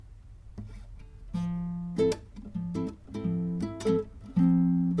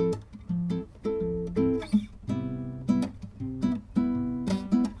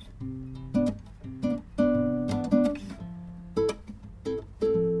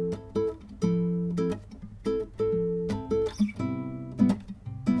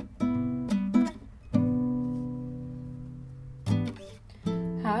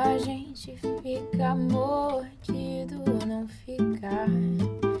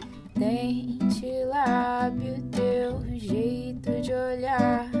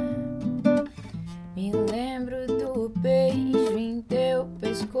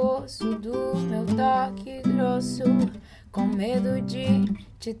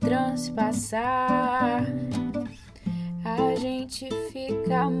te transpassar. A gente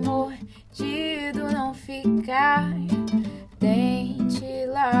fica mordido, não ficar. Dente,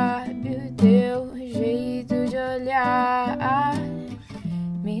 lábio, teu jeito de olhar.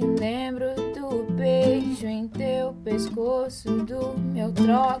 Me lembro do beijo em teu pescoço, do meu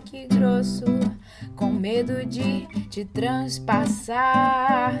troque grosso, com medo de te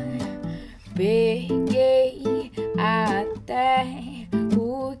transpassar. Peguei até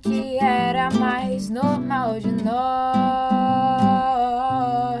o que era mais normal de nós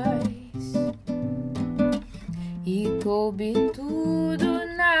e coube tudo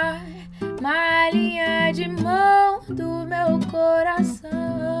na malinha de mão do meu coração.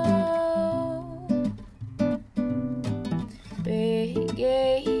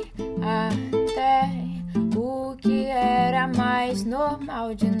 Peguei até o que era mais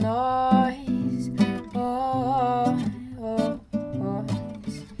normal de nós,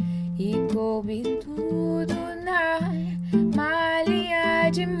 e coube tudo na malinha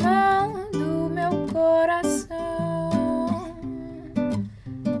de mão do meu coração.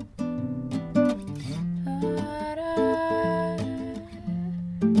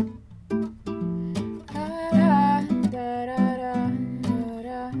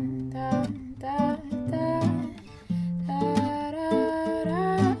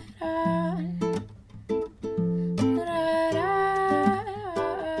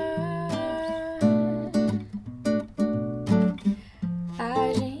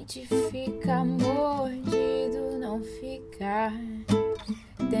 A gente fica mordido, não ficar.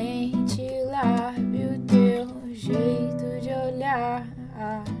 Dente, lábio, teu jeito de olhar.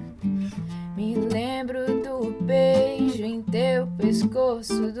 Me lembro do beijo em teu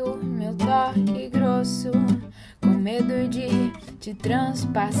pescoço, do meu toque grosso, com medo de te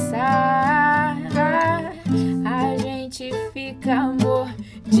transpassar. A gente fica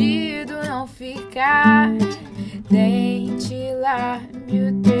mordido, não ficar. Dente,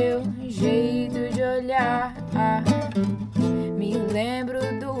 lábio, teu jeito de olhar. Me lembro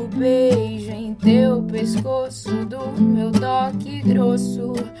do beijo em teu pescoço, do meu toque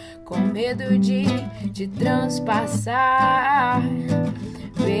grosso, com medo de te transpassar.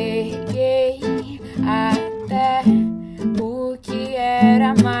 Peguei até o que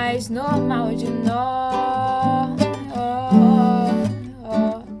era mais normal de nós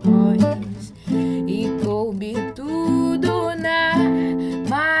e coube tudo na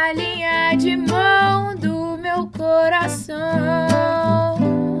malinha de mão do meu coração.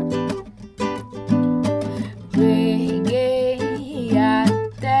 Peguei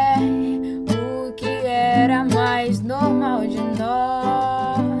até o que era mais normal de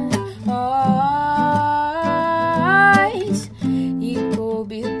nós e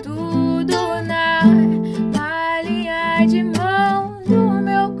coube tudo na malinha de mão do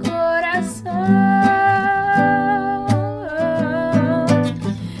meu coração.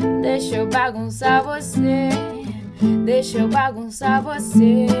 Deixa eu bagunçar você, deixa eu bagunçar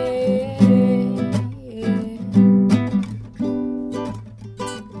você.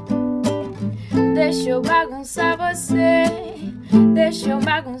 Deixa eu bagunçar você, deixa eu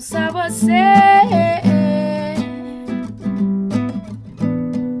bagunçar você.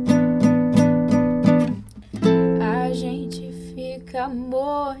 A gente fica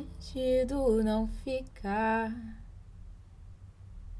mordido, não ficar.